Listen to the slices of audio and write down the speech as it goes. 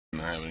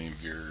have any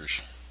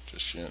viewers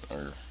just yet,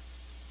 or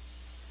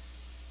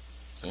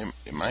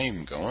am I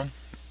even going?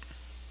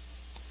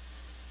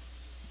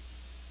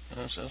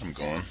 It says I'm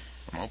going.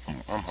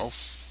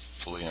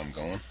 Hopefully I'm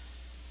going.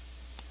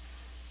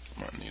 I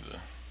might need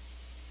a.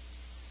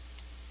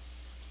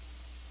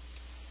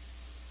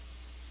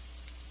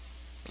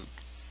 Oh,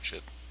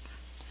 shit.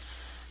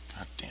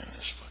 God damn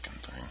this fucking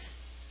thing.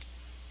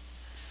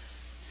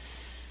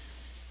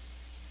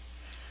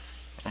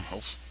 I'm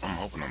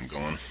hoping I'm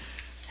going.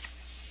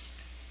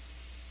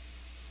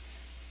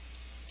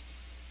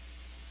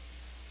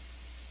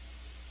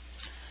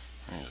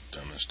 I need to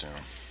dumb this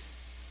down.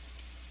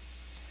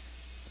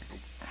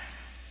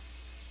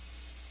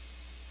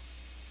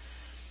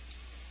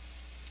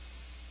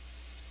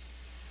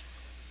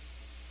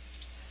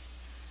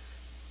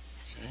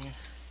 Okay.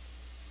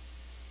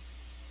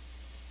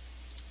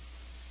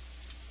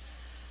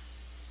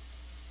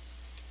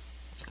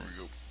 There we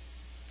go.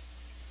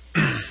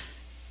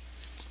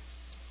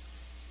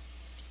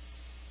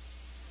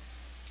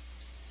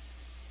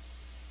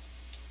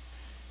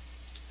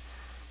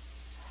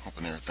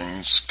 Hoping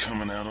everything's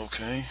coming out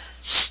okay.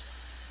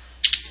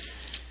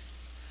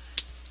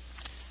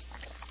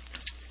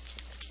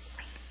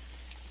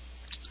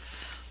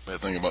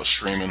 Bad thing about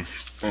streaming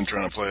and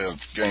trying to play a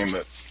game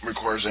that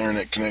requires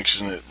internet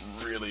connection, it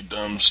really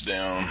dumbs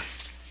down.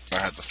 I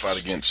have to fight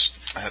against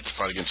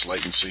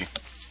latency,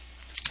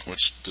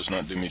 which does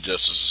not do me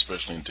justice,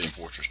 especially in Team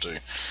Fortress 2.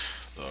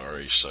 Though I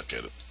already suck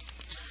at it.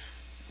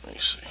 Let me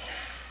see.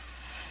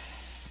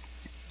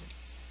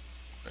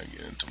 I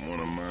get into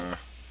one of my.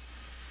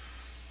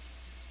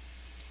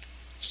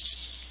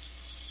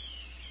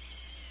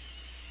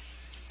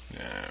 No,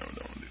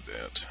 don't do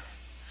that.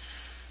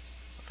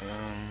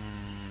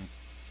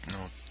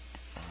 No.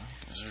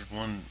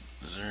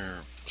 Is there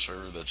a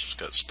server that's just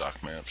got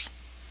stock maps?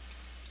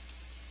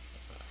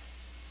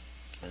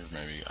 Or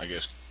maybe, I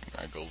guess,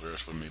 Gold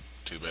Rush wouldn't be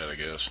too bad, I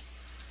guess.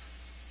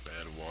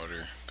 Bad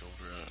water, Gold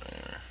Rush,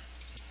 yeah.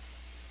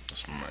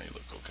 This one might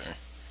look okay.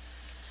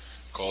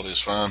 Quality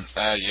is fine.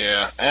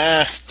 Yeah.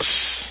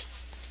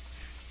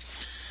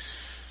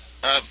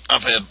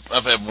 I've had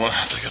one.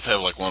 I think I've had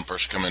like one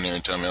person come in here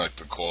and tell me like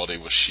the quality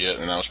was shit,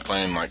 and I was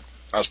playing like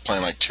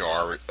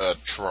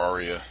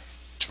Terraria,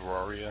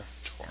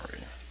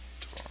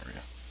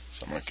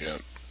 something like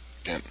that.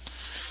 Again,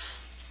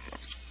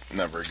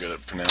 not very good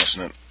at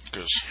pronouncing it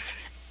because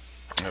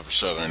I have a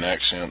southern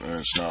accent and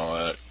it's not all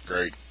that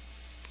great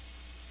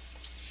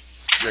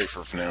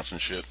for pronouncing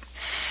shit.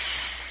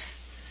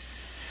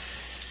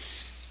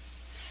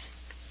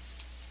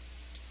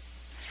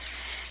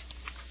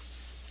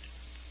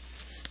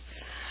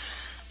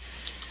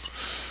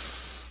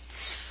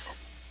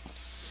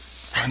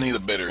 I need a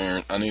better.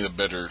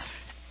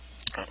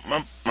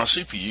 My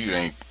CPU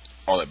ain't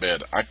all that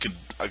bad. I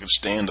could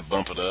stand to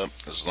bump it up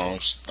as long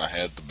as I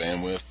had the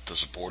bandwidth to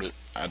support it.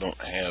 I don't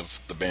have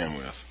the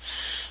bandwidth.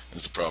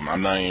 That's the problem.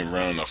 I'm not even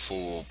running a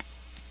full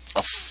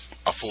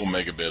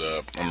megabit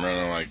up. I'm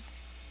running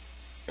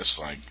it's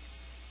like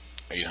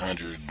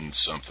 800 and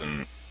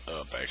something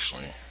up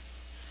actually.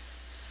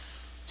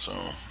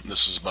 So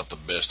this is about the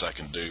best I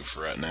can do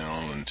for right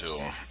now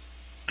until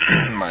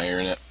my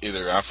internet,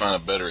 either I find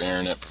a better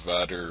internet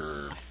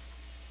provider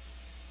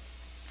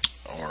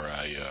or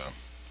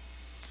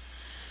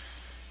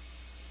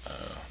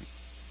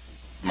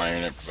my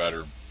internet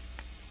provider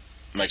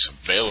makes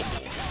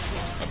available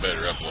a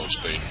better upload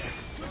speed.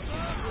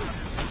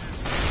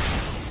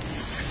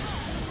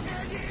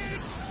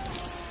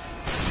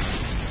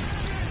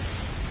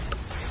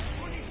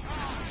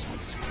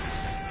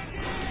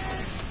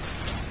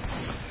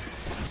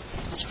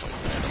 Let's play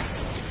random.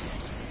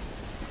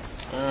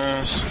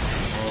 Let's see.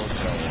 What do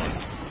I want?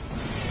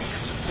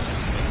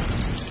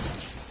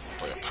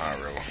 Play a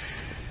Pyro.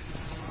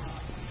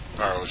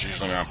 Pyro is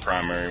usually my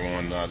primary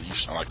one that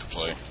I like to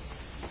play.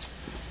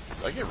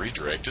 Did I get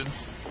redirected?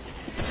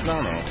 No,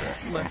 okay.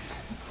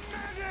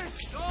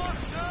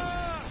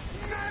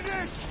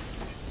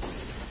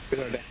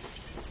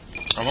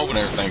 I'm hoping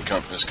everything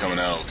is coming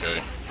out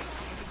okay.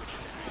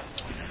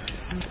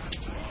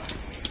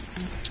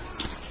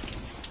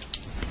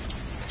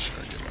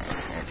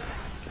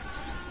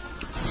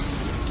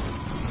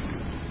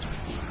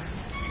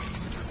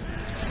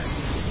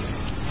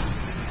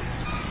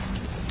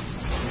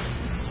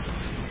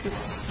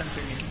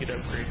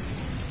 Upgrade.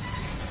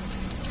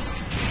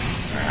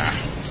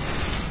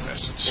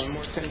 Bastards. One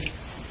more thing.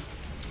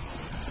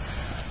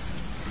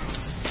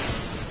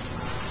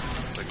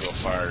 Take a little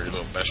fire, you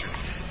little bastard.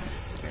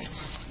 Fucking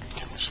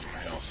give me some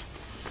health.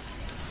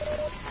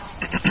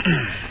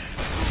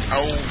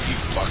 Oh, you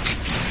fuck.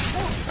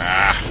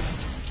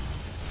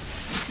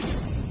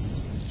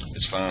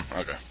 It's fine.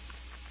 Okay.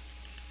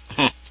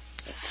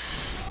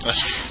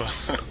 That's fun.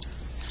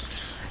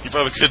 You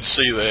probably couldn't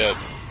see that.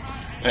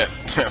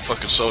 That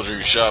fucking soldier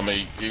who shot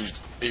me,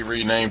 he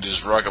renamed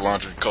his rocket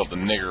launcher called the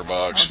Nigger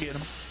Box. I'll get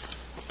him.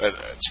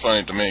 It's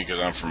funny to me because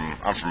I'm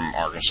from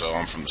Arkansas.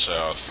 I'm from the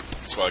South.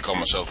 That's why I call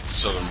myself the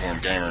Southern Born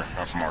Gamer.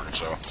 I'm from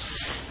Arkansas.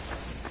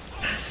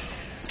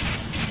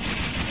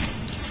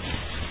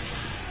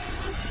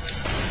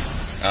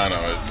 I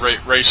know,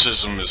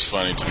 racism is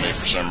funny to me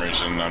for some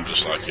reason. I'm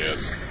just like it.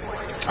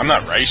 I'm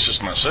not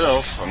racist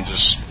myself. I'm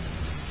just.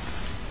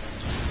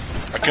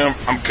 I come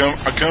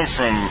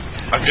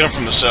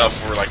from the South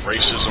where like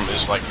racism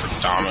is like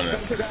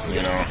predominant,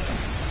 you know.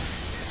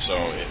 So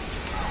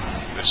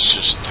it's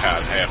just how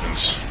it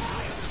happens.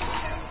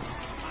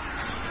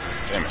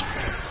 Damn it.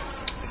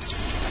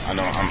 I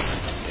know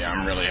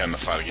I'm really having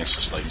to fight against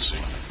this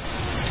latency.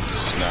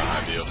 This is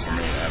not ideal for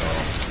me at all.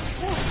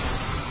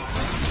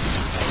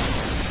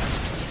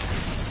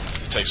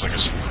 It takes like a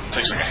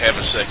half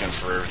a second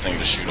for everything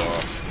to shoot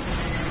off.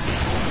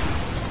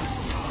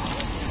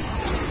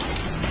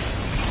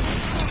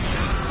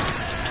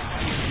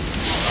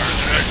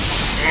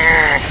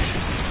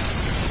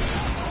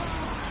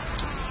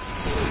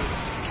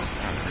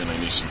 I really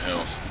need some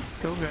health.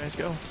 Go guys,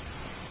 go.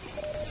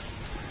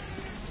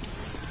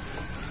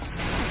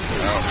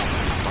 Oh,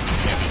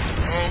 fucking heavy.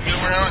 Oh, get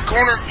around the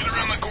corner! Get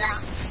around the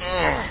corner!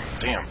 Oh,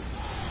 damn.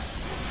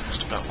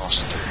 Just about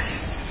lost it there.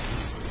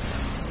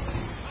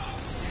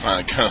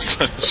 I kind of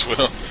put as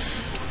well.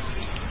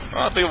 A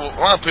lot of people,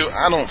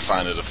 I don't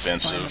find it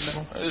offensive.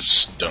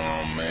 It's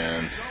dumb,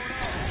 man.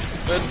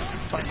 But,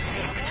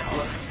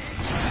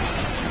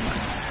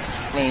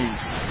 I mean,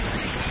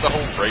 the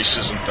whole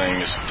racism thing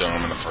is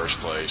dumb in the first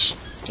place.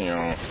 You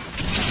know.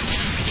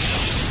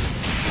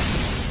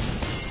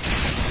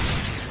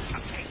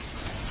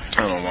 I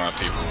don't know why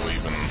people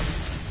even.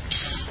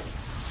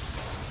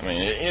 I mean,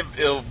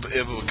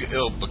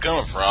 it'll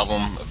become a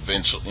problem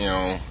eventually, you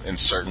know, in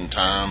certain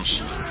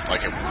times,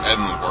 like in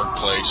the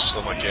workplace and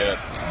stuff like that.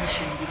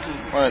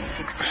 But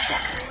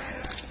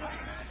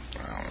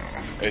I don't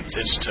know.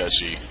 It's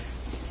touchy.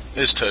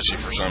 It's touchy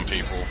for some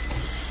people.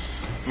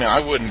 I mean, I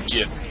wouldn't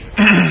get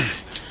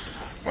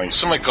like if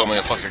somebody called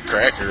me a fucking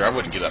cracker, I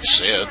wouldn't get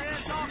upset.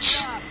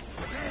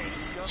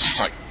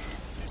 It's like,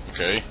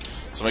 okay.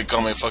 Somebody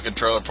called me a fucking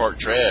trailer park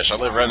trash. I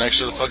live right next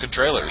to the fucking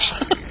trailers.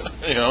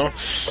 You know?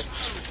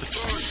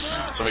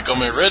 Somebody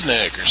called me a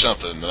redneck or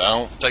something, and I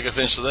don't take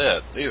offense to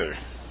that either,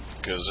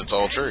 because it's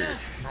all true.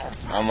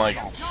 I'm like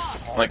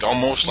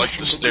almost like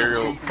the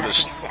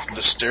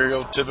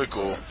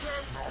stereotypical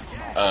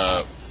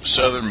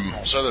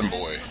southern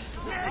boy.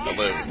 I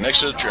live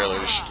next to the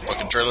trailers,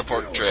 fucking trailer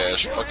park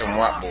trash, fucking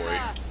white boy,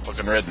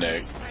 fucking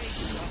redneck.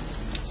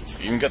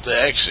 Even got the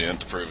accent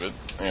to prove it,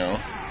 you know.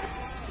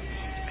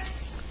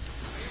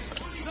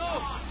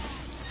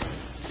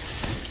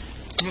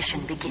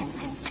 Mission begins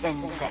in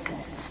 10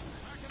 seconds.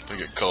 I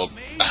get called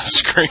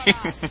ice cream.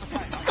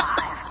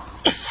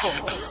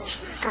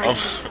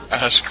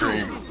 Ice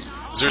cream.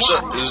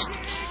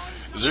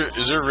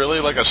 Is there really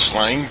like a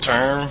slang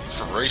term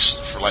for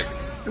like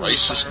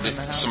racist?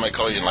 Somebody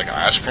call you like an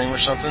ice cream or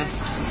something?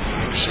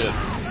 Oh shit.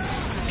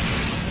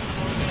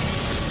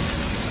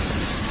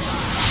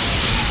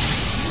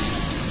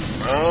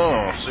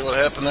 Oh, see what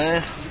happened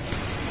there?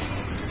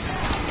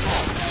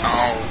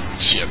 Oh,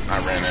 shit,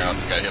 I ran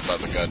out. Got hit by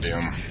the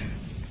goddamn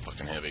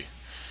fucking heavy.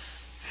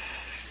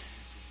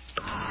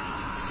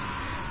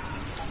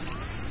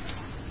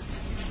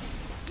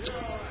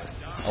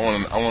 I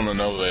want to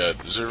know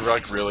that. Is there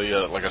like really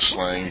like a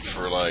slang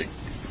for like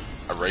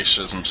a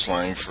racism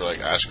slang for like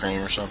ice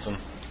cream or something?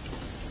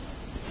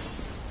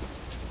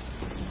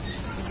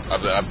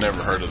 I've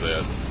never heard of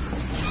that,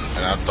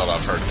 and I thought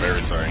I've heard of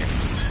everything.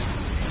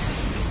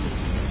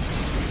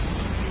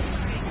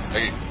 I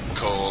get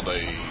called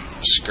a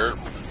skirt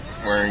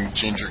wearing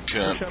ginger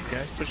cunt. Push up,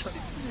 guys. Push up. I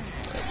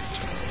have to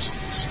tell these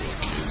little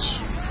kids.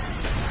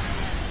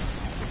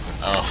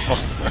 Oh.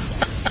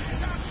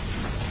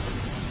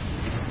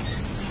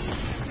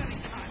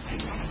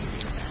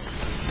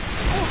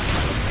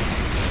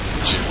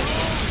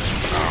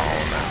 Oh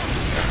no,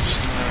 that's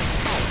not.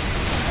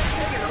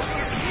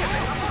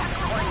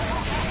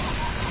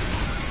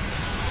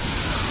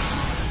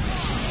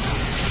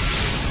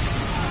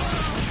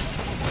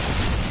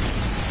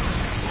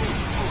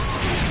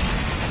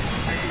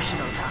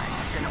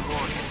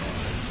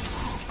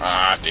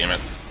 Ah, damn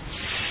it.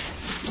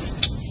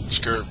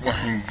 Skirt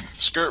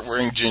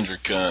wearing ginger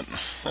cunt.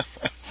 I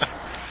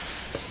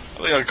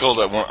think I called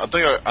that one.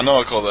 I know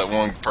I called that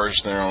one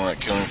person there on that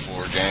Killing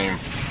Floor game.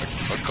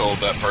 I called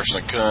that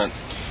person a cunt.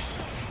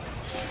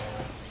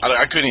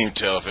 I couldn't even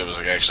tell if it was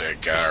like actually a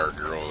guy or a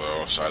girl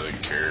though, so I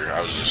didn't care.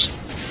 I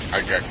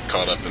got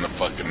caught up in the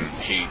fucking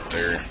heat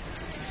there.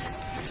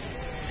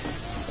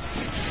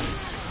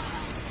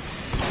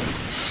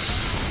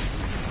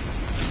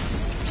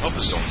 I hope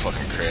this don't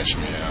fucking crash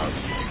me out.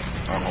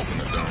 I'm hoping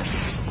it don't.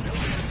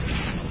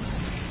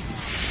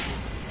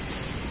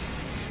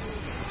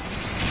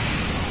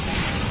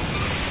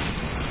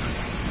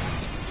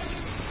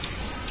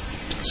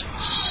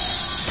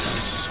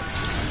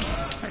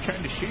 I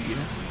tried to shoot you.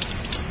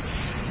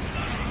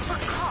 The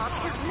cop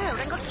is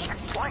nearing a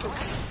checkpoint.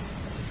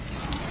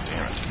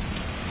 Damn it.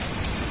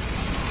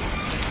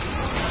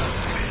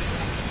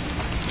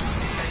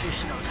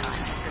 Additional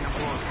time has been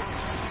awarded.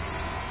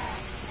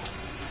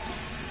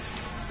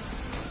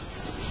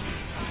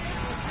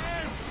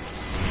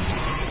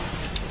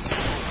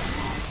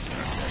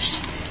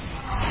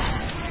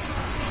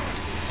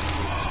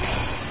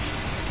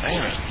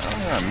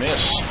 I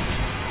miss?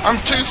 I'm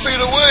 2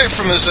 feet away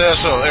from this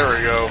asshole. There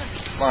we go.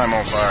 I'm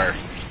on fire.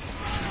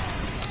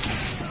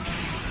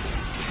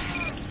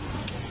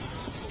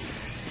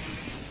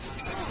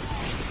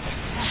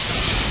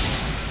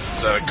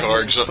 Is that a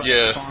car exhaust?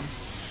 Yeah.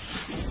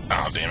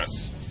 Oh, damn it.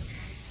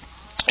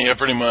 Yeah,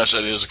 pretty much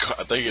that is.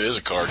 I think it is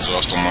a car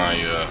exhaust on my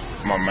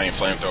my main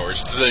flamethrower.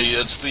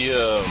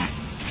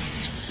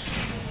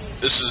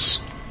 This is.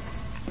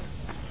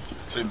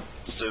 See,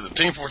 the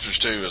Team Fortress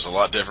 2 is a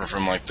lot different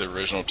from like the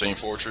original Team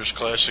Fortress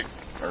Classic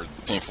or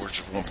Team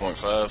Fortress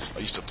 1.5. I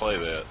used to play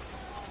that.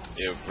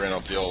 It ran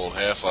off the old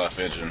Half-Life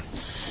engine.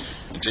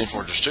 In Team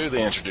Fortress 2,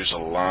 they introduced a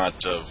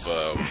lot of.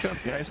 Shut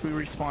up, guys. We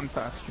respawn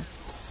faster.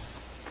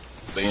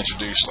 They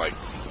introduced like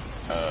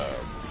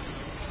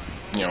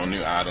you know,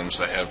 new items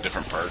that have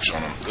different perks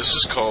on them. This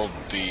is called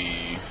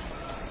the.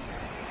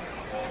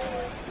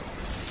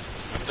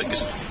 I think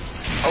it's.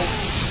 Oh,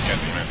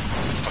 goddammit!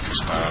 Fucking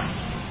spy.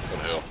 What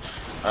the hell?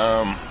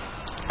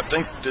 I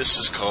think this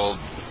is called.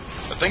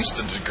 I think it's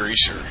the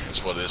degreaser.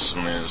 Is what this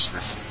one is.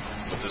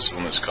 What this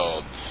one is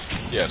called.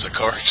 Yeah, it's a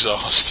car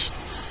exhaust.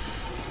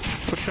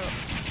 Push up.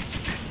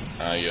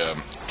 I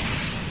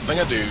think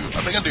I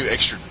do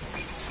extra.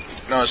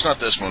 No, it's not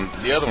this one.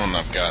 The other one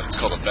I've got, it's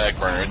called a back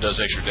burner. It does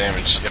extra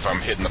damage if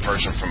I'm hitting the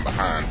person from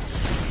behind.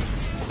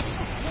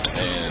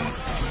 And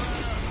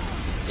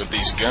with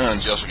these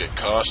guns, you also get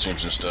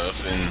costumes and stuff.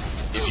 And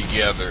if you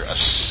gather a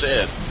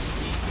set,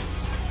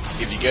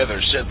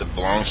 that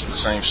belongs to the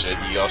same set,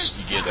 you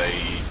get a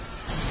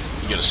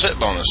set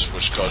bonus,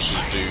 which causes you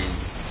to do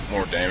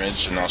more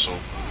damage, and also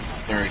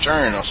in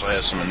return also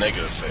has some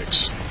negative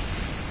effects.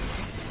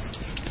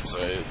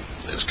 So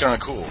it's kind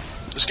of cool.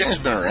 This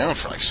game's been around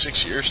for like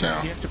 6 years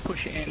now. You have to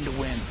push it in to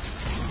win.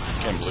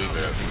 Can't believe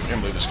it. Can't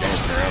believe this game's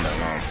been around that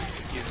long.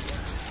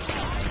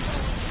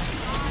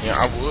 Yeah,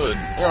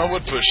 I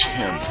would push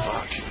him.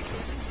 Fuck.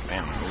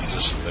 Man,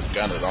 they've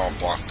got it all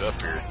blocked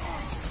up here.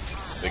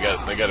 They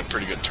got a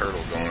pretty good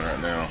turtle going right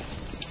now.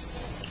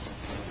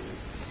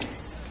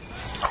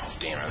 Oh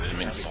damn! I didn't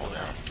mean to fall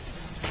down.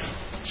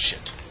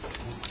 Shit.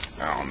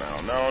 Oh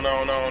no!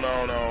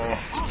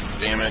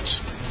 Damn it!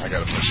 I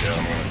gotta push out.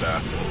 I'm gonna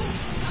die.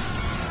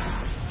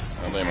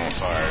 I'll lay him on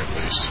fire at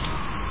least.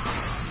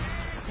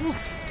 Whew.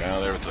 Got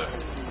out there with the.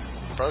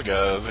 Probably got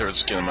out there with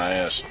the skin of my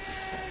ass.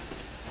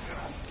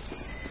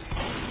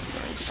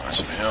 I need to find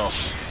some health.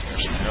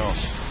 There's some health.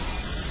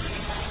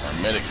 Our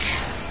medic.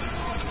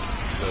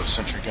 Is that a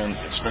sentry gun?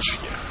 Spencer,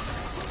 yeah.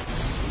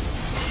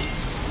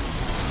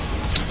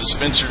 The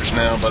Spencers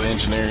now by the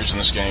engineers in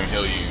this game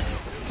heal you.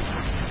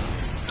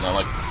 Not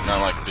like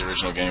the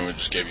original game which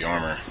just gave you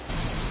armor.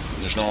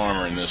 There's no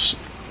armor in this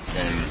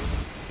game.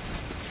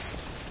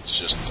 It's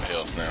just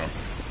health now.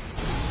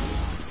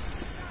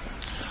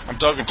 I'm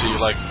talking to you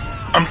like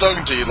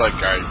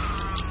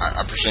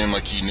I presume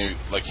like you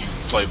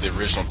played the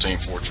original Team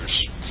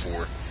Fortress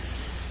before.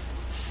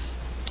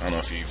 I don't know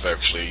if you've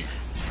actually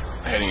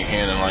had any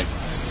hand in like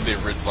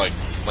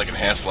in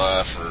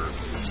Half-Life or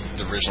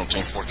the original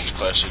Team Fortress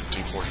Classic,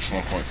 Team Fortress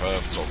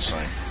 1.5. It's all the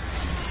same.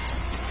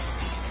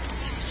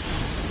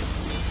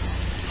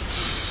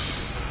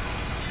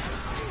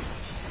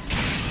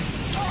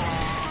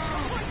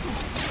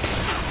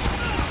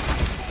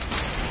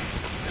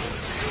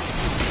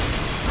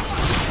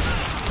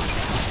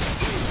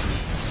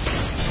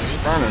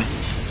 Burning.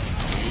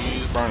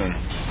 He's burning.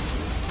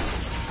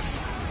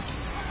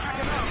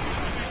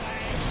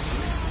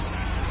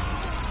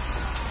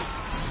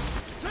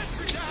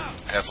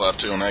 Half-Life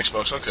 2 on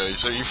Xbox. Okay,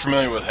 so you're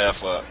familiar with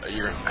Half-Life 2.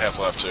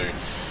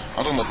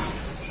 I'm talking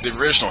about the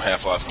original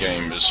Half-Life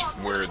game is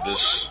where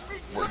this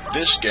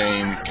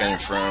game came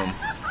from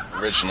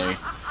originally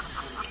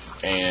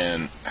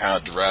and how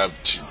it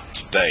derived to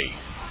today.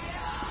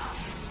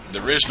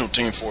 The original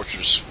Team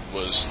Fortress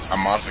was a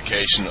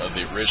modification of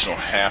the original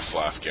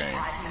Half-Life game,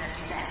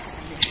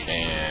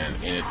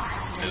 and it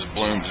has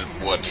bloomed to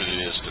what it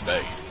is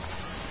today.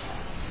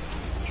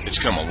 It's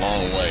come a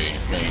long way.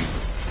 I mean,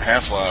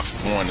 Half-Life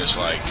 1 is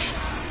like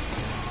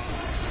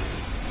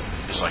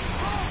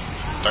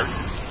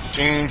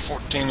 13,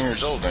 14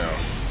 years old now.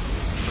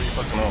 Pretty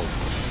fucking old.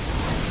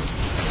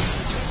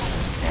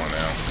 Come on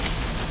now.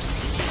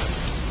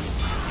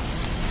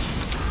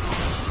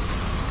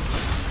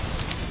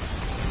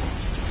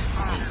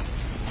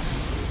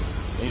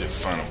 I need to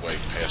find a way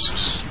past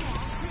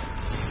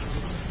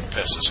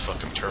this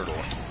fucking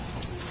turtle.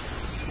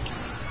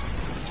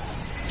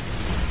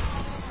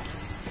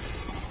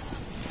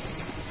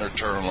 They're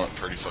turtling up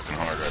pretty fucking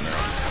hard right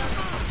now.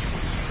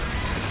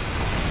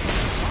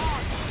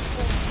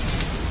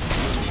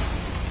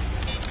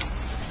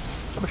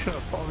 Push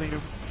up, all of you.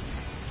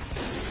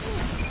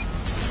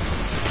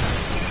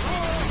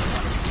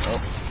 Oh,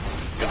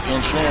 got the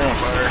engineer on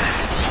fire.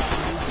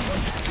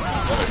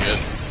 That'll hit.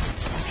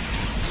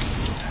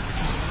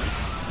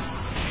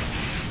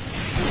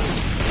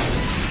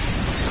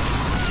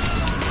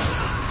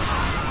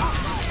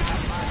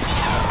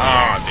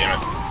 Ah, damn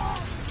it.